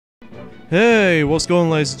Hey, what's going on,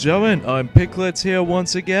 ladies and gentlemen? I'm Piglet here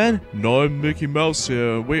once again. No, I'm Mickey Mouse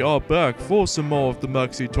here. We are back for some more of the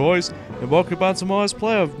Maxi Toys, and welcome back to my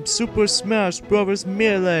play of Super Smash Bros.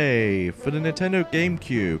 Melee for the Nintendo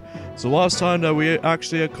GameCube. So last time that we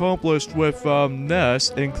actually accomplished with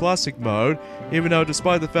Ness in Classic Mode, even though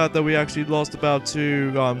despite the fact that we actually lost about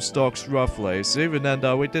 2 stocks roughly, so even then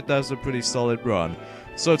we did that as a pretty solid run.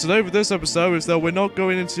 So today for this episode is that we're not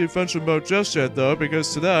going into adventure mode just yet though,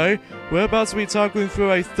 because today we're about to be tackling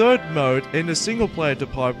through a third mode in the single player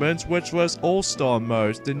department, which was All-Star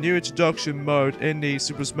mode, the new introduction mode in the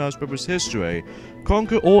Super Smash Bros. History.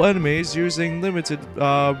 Conquer all enemies using limited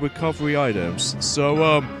recovery items.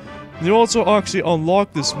 So you also actually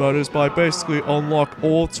unlock this mode is by basically unlock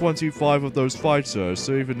all 25 of those fighters.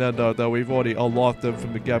 So even then though that we've already unlocked them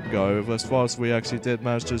from the get-go, as far as we actually did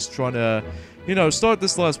manage just trying to, you know, start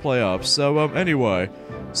this last play up. So anyway,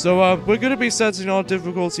 so we're gonna be setting our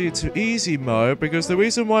difficulty to easy mode, because the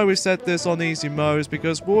reason why we set this on easy mode is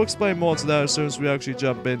because we'll explain more to that as soon as we actually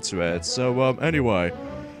jump into it. So anyway.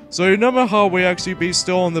 So you remember how we actually be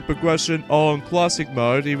still on the progression on Classic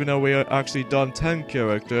Mode, even though we are actually done 10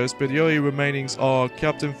 characters, but the only remainings are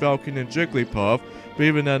Captain Falcon and Jigglypuff, but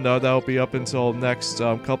even then that'll be up until next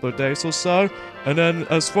couple of days or so. And then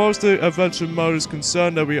as far as the Adventure Mode is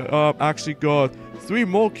concerned, that we actually got 3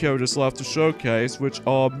 more characters left to showcase, which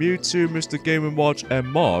are Mewtwo, Mr. Game & Watch, and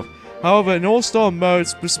Marth. However, in All-Star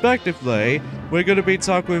modes, respectively, we're going to be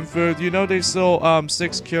tackling through, you know, these still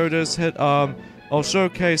 6 characters hit I'll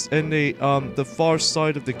showcase in the far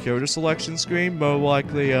side of the character selection screen, more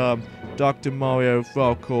likely Dr. Mario,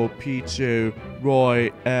 Falco, Pichu,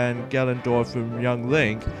 Roy, and Ganondorf from Young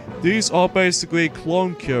Link. These are basically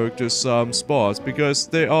clone characters spots, because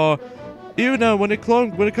they are, even though when it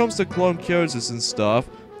comes to clone characters and stuff,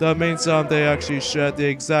 that means they actually share the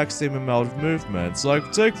exact same amount of movements.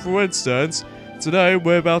 Like, take for instance, today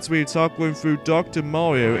we're about to be tackling through Dr.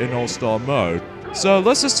 Mario in All-Star mode. So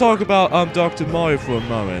let's just talk about Dr. Mario for a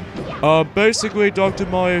moment. Basically Dr.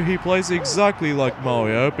 Mario, he plays exactly like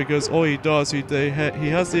Mario, because all he does, he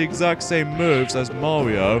has the exact same moves as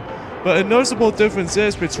Mario. But a noticeable difference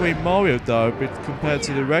is between Mario though, compared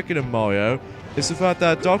to the regular Mario, is the fact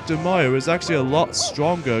that Dr. Mario is actually a lot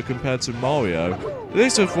stronger compared to Mario. At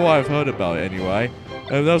least that's what I've heard about it anyway.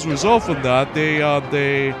 And as a result from that,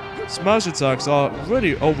 the Smash attacks are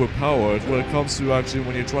really overpowered when it comes to actually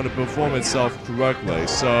when you're trying to perform itself correctly.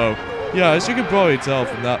 So, yeah, as you can probably tell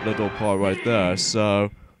from that little part right there. So,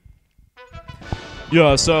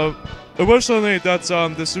 yeah, so originally that's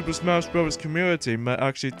the Super Smash Bros. Community might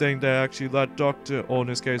actually think they actually let Dr. or in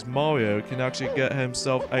this case Mario can actually get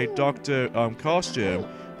himself a Doctor costume.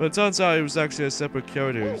 But it turns out it was actually a separate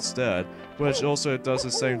character instead, which also does the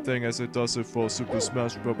same thing as it does it for Super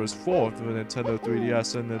Smash Bros. 4 for the Nintendo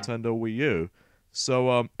 3DS and Nintendo Wii U.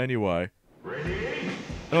 So, anyway.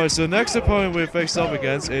 Alright, so the next opponent we face up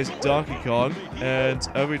against is Donkey Kong, and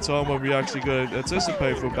every time when we actually go to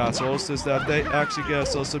anticipate for battles is that they actually get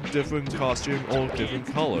us some different costume or different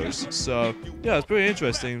colors. So, yeah, it's pretty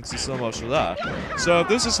interesting to so much for that. So,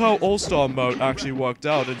 this is how All-Star mode actually worked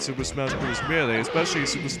out in Super Smash Bros. Melee, especially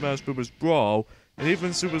Super Smash Bros. Brawl, and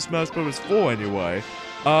even Super Smash Bros. 4 anyway.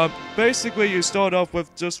 Basically you start off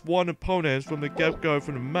with just one opponent from the get-go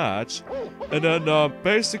from the match, and then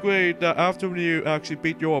basically after you actually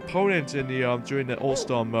beat your opponent in the during the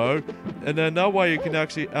All-Star mode, and then that way you can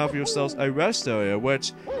actually have yourselves a rest area,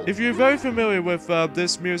 which if you're very familiar with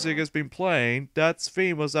this music has been playing, that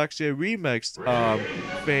theme was actually a remixed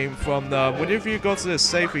theme from whenever you go to the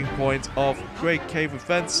saving point of Great Cave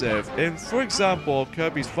Offensive in, for example,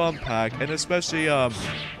 Kirby's Fun Pack, and especially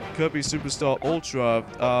Kirby Superstar Ultra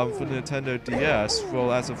for the Nintendo DS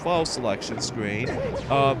as a file selection screen.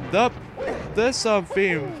 This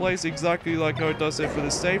theme plays exactly like how it does it for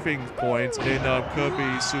the saving point in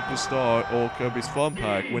Kirby Superstar or Kirby's Fun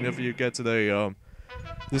Pack whenever you get to the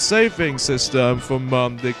saving system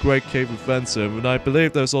from the Great Cave Offensive, and I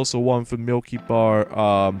believe there's also one for Milky Bar.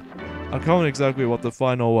 I can't remember exactly what the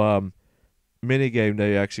final minigame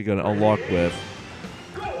they're actually going to unlock with.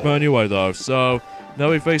 But anyway though, so now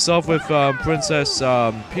we face off with Princess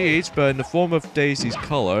Peach, but in the form of Daisy's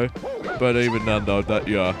color. But even then though, that,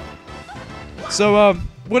 yeah. So,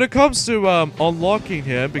 when it comes to unlocking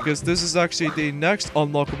him, because this is actually the next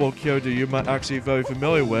unlockable character you might actually be very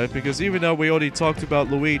familiar with, because even though we already talked about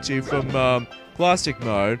Luigi from Classic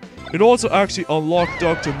Mode, in order to actually unlock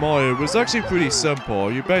Dr. Mario, it was actually pretty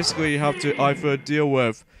simple. You basically have to either deal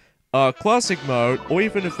with Classic Mode or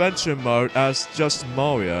even Adventure Mode as just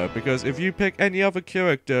Mario, because if you pick any other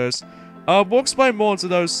characters, we'll explain more into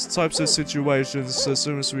those types of situations as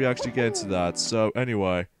soon as we actually get into that. So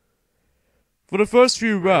anyway, For the first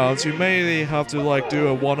few rounds, you mainly have to like do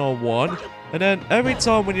a one-on-one, and then every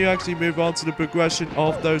time when you actually move on to the progression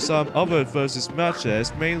of those other versus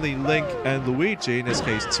matches, mainly Link and Luigi, in this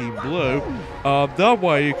case Team Blue, that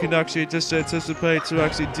way you can actually just anticipate to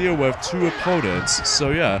actually deal with 2 opponents.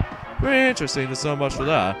 So yeah, very interesting, there's so much for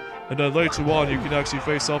that. And then later on you can actually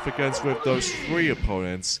face off against with those 3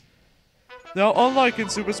 opponents. Now, unlike in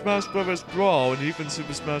Super Smash Bros. Brawl and even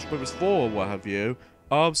Super Smash Bros. 4 or what have you,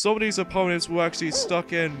 some of these opponents were actually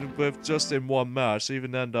stuck in with just in one match.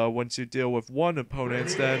 Even then, once you deal with one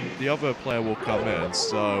opponent, then the other player will come in.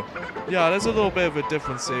 So, yeah, there's a little bit of a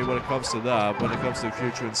difference when it comes to that, when it comes to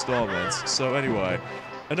future installments. So anyway,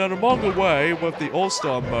 and then along the way, with the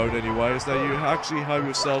All-Star mode anyway, is that you actually have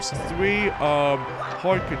yourselves 3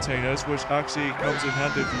 heart containers, which actually comes in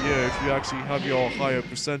handy for you if you actually have your higher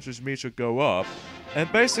percentage meter go up. And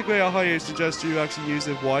basically, I highly suggest you actually use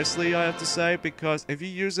it wisely, I have to say, because if you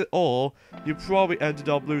use it all, you probably ended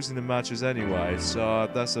up losing the matches anyway, so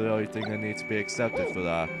that's the only thing that needs to be accepted for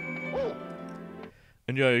that.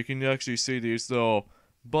 And yeah, you can actually see these little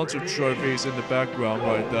bunch of trophies in the background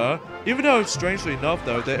right there. Even though, strangely enough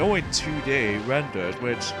though, they're only 2D rendered,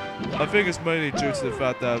 which I think is mainly due to the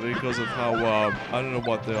fact that because of how, I don't know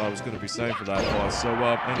what I was going to be saying for that part, so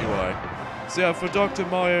anyway. So yeah, for Dr.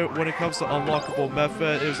 Mario, when it comes to unlockable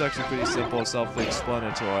method, it was actually pretty simple,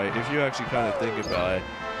 self-explanatory, if you actually kind of think about it.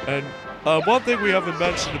 And one thing we haven't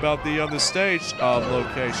mentioned about the stage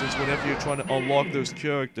locations, whenever you're trying to unlock those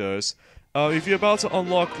characters, if you're about to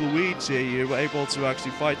unlock Luigi, you're able to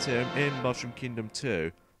actually fight him in Mushroom Kingdom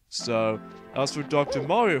 2. So, as for Dr.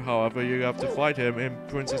 Mario, however, you have to fight him in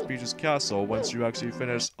Princess Peach's castle once you actually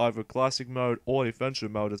finish either Classic Mode or Adventure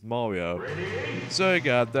Mode as Mario. So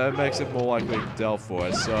again, that makes it more likely to delve for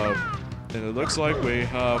it. So, and it looks like we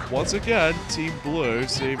have, once again, Team Blue,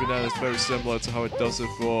 so even then it's very similar to how it does it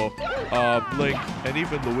for Link and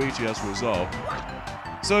even Luigi as a result.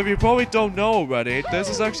 So if you probably don't know already, this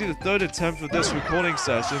is actually the 3rd attempt for this recording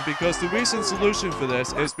session, because the recent solution for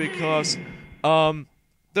this is because,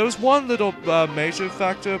 there was one little major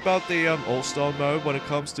factor about the All-Star mode when it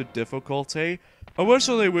comes to difficulty.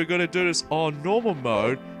 Originally, we're going to do this on normal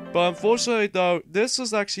mode, but unfortunately though, this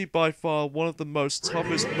is actually by far one of the most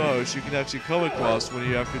toughest modes you can actually come across when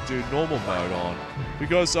you have to do normal mode on.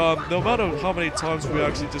 Because no matter how many times we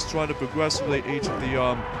actually just try to progressively each of the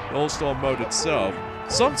All-Star mode itself,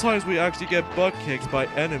 sometimes we actually get butt kicked by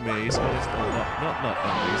enemies, not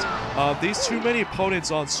enemies, these too many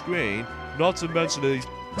opponents on screen, not to mention these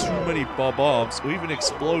too many bombs or even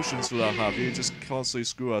explosions for that have you, just constantly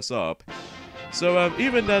screw us up. So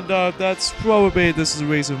even then, this is the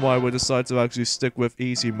reason why we decided to actually stick with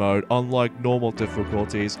easy mode, unlike normal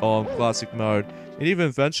difficulties on classic mode, and even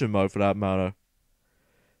adventure mode for that matter.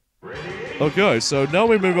 Okay, so now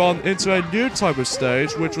we move on into a new type of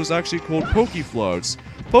stage, which was actually called Pokefloats.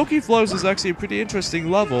 Pokefloats is actually a pretty interesting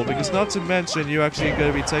level, because not to mention you actually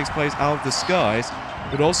going to be takes place out of the skies,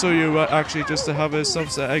 but also you actually just to have some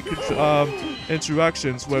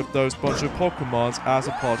interactions with those bunch of Pokemons as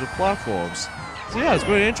a part of platforms. So yeah, it's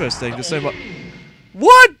very interesting to say.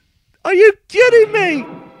 What? Are you kidding me?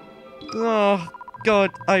 Oh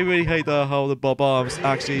god, I really hate how the bombs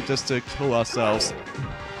actually just to kill ourselves.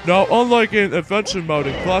 Now, unlike in Adventure Mode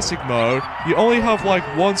and Classic Mode, you only have like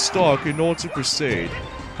one stock in order to proceed.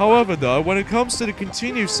 However though, when it comes to the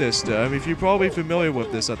Continue system, if you're probably familiar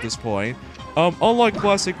with this at this point, unlike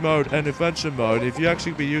Classic Mode and Adventure Mode, if you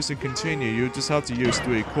actually be using Continue, you just have to use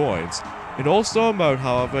 3 coins. In All-Star Mode,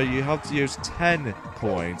 however, you have to use 10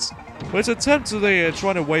 coins, which attemptedly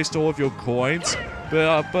trying to waste all of your coins,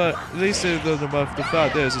 but at least the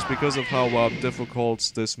fact is because of how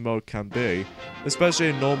difficult this mode can be, especially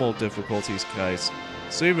in normal difficulties case.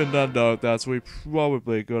 So even then though, that's we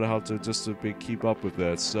probably gonna have to just keep up with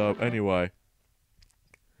it. So anyway.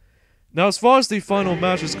 Now, as far as the final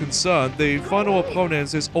match is concerned, the final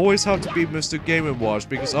opponents is always have to be Mr. Game & Watch,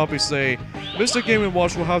 because obviously, Mr. Game &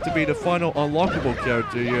 Watch will have to be the final unlockable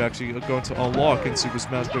character you're actually going to unlock in Super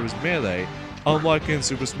Smash Bros. Melee. Unlike in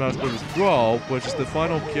Super Smash Bros. Brawl, which is the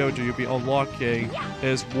final character you'll be unlocking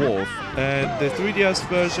is Wolf. And the 3DS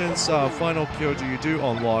version's final character you do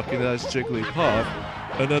unlock, and that is Jigglypuff.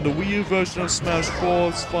 And then the Wii U version of Smash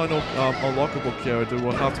 4's final unlockable character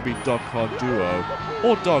will have to be Duck Hunt Duo,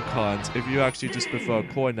 or Duck Hunt if you actually just prefer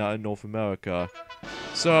Koi now in North America.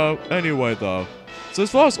 So, anyway though. So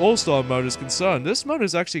as far as All-Star mode is concerned, this mode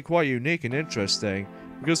is actually quite unique and interesting.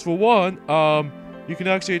 Because for one, you can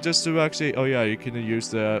actually you can use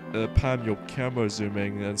the pan your camera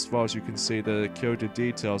zooming, and as far as you can see the character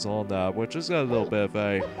details and all that, which is a little bit of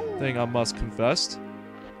a thing I must confess.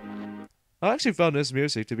 I actually found this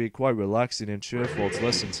music to be quite relaxing and cheerful to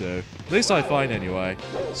listen to. At least I find anyway.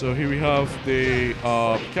 So here we have the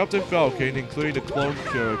Captain Falcon, including the clone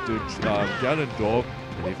character Ganondorf,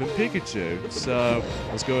 and even Pikachu. So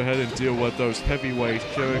let's go ahead and deal with those heavyweight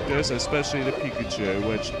characters, especially the Pikachu,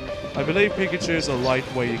 which I believe Pikachu is a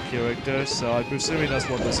lightweight character, so I'm presuming that's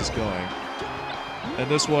what this is going. And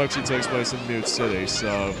this one actually takes place in Mute City,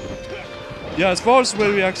 so... Yeah, as far as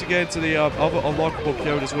when we actually get into the other unlockable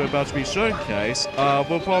characters we're about to be showcased,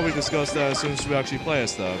 we'll probably discuss that as soon as we actually play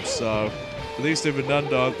as them. So, at least even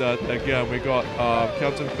know that, again, we got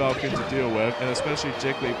Captain Falcon to deal with, and especially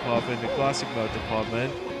Jigglypuff in the Classic Mode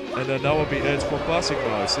department. And then that will be it for Classic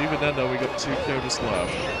Mode. So even then, we got 2 characters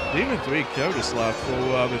left. Even 3 characters left for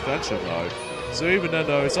Adventure Mode. So even then,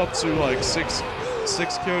 it's up to like 6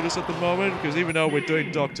 characters at the moment, because even though we're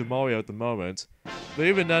doing Dr. Mario at the moment. But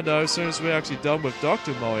even then, as soon as we're actually done with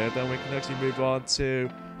Dr. Mario, then we can actually move on to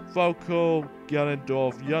Falco,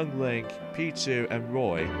 Ganondorf, Young Link, Pichu, and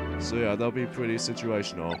Roy. So yeah, that'll be pretty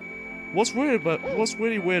situational. What's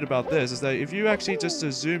really weird about this is that if you actually just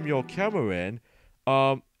zoom your camera in,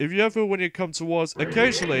 if you ever, when you come towards,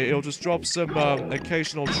 occasionally it'll just drop some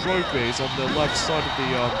occasional trophies on the left side of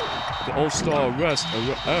the All-Star Rest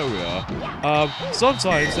area.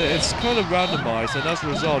 Sometimes it's kind of randomized, and as a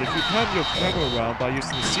result, if you pan your camera around by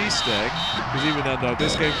using the C-stick, because even then though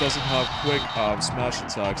this game doesn't have quick smash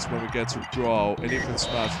attacks when we get to Brawl and even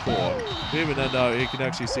Smash 4, but even then though you can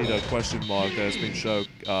actually see the question mark that has been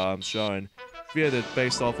shown created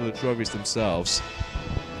based off of the trophies themselves.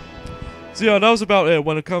 So yeah, that was about it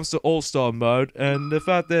when it comes to All-Star mode, and the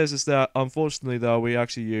fact is that, unfortunately though, we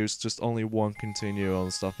actually used just only one continue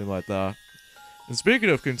and something like that. And speaking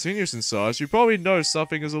of continues and such, you probably noticed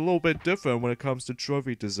something is a little bit different when it comes to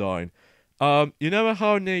trophy design. You know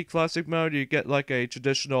how in the Classic mode you get like a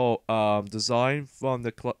traditional design from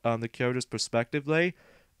the characters perspectively?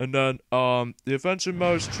 And then, the Adventure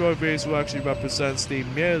Mode's trophies will actually represent the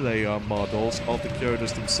melee models of the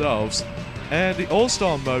characters themselves. And the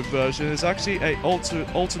All-Star Mode version is actually a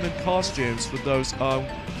alternate costumes for those,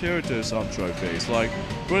 characters' trophies. Like,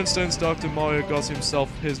 for instance, Dr. Mario got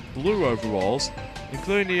himself his blue overalls,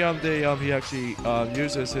 including he actually,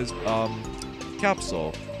 uses his,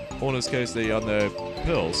 capsule. Or in this case, the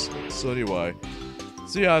pills. So anyway.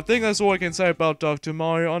 So yeah, I think that's all I can say about Dr.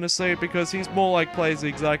 Mario, honestly, because he's more like plays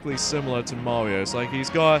exactly similar to Mario. It's like he's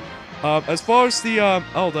got, as far as the,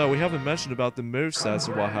 although we haven't mentioned about the movesets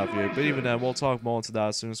and what have you, but even then, we'll talk more into that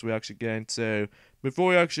as soon as we actually get into, before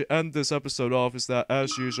we actually end this episode off, is that,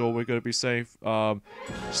 as usual, we're going to be seeing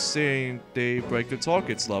the Break the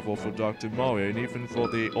Targets level for Dr. Mario, and even for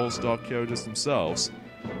the All-Star characters themselves.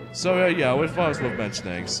 So yeah, we might as well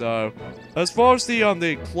mentioning. So, as far as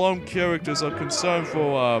the clone characters are concerned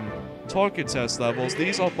for target test levels,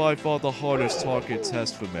 these are by far the hardest target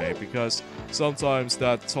test for me, because sometimes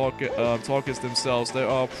that targets themselves, they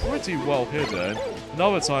are pretty well hidden, and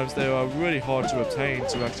other times they are really hard to obtain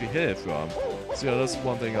to actually hit it from. So yeah, that's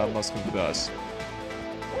one thing I must confess.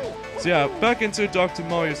 So yeah, back into Dr.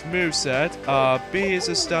 Mario's moveset, B is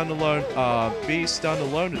a standalone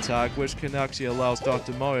attack, which can actually allows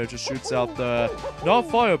Dr. Mario to shoot out the, not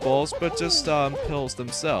fireballs, but just pills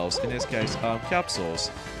themselves, in this case, capsules.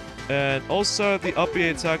 And also, the up B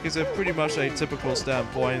attack is pretty much a typical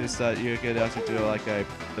standpoint, is that you can actually do like a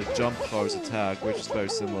jump pose attack, which is very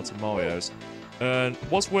similar to Mario's. And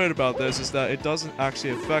what's weird about this is that it doesn't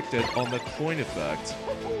actually affect it on the coin effect.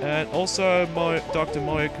 And also, Dr.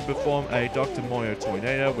 Mario can perform a Dr. Mario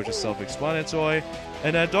Tornado, which is self-explanatory.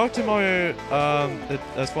 And then Dr. Mario,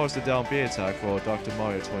 as far as the down B attack for Dr.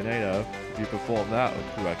 Mario Tornado, if you perform that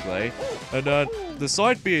correctly. And then the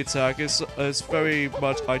side B attack is very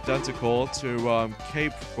much identical to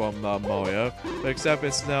Cape from Mario, except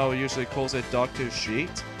it's now usually calls it Dr.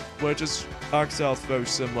 Sheet, which is acts out very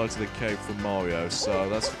similar to the Cape from Mario. So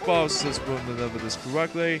that's as far as this will remember this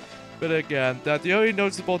correctly. But again, that the only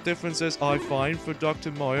noticeable differences I find for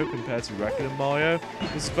Dr. Mario compared to regular Mario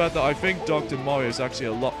is the fact that I think Dr. Mario is actually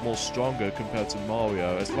a lot more stronger compared to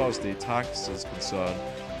Mario as far as the attacks is concerned.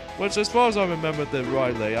 Which, as far as I remember it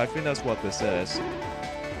rightly, I think that's what this is.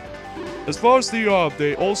 As far as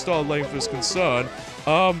the All-Star length is concerned,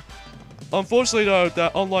 unfortunately though,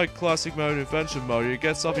 that unlike Classic Mode and Adventure Mode, you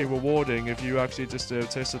get something rewarding if you actually just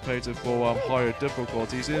anticipated for higher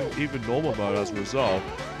difficulties in even normal mode as a result.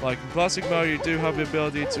 Like in Classic Mode, you do have the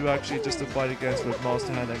ability to actually just fight against with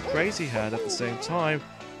Master Hand and Crazy Hand at the same time.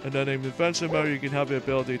 And then in Adventure Mode, you can have the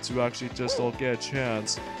ability to actually just get a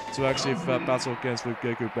chance to actually battle against with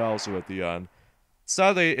Giga Bowser at the end.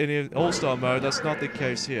 Sadly, in All-Star Mode, that's not the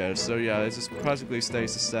case here, so yeah, it just practically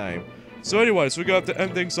stays the same. So anyways, we're gonna have to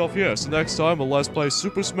end things off here. So next time on Let's Play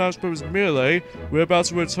Super Smash Bros. Melee, we're about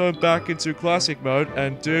to return back into Classic Mode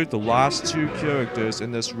and do the last 2 characters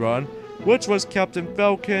in this run, which was Captain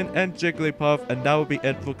Falcon and Jigglypuff, and that will be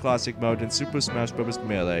it for Classic Mode in Super Smash Bros.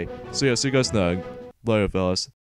 Melee. So yeah, see you guys then. Later, fellas.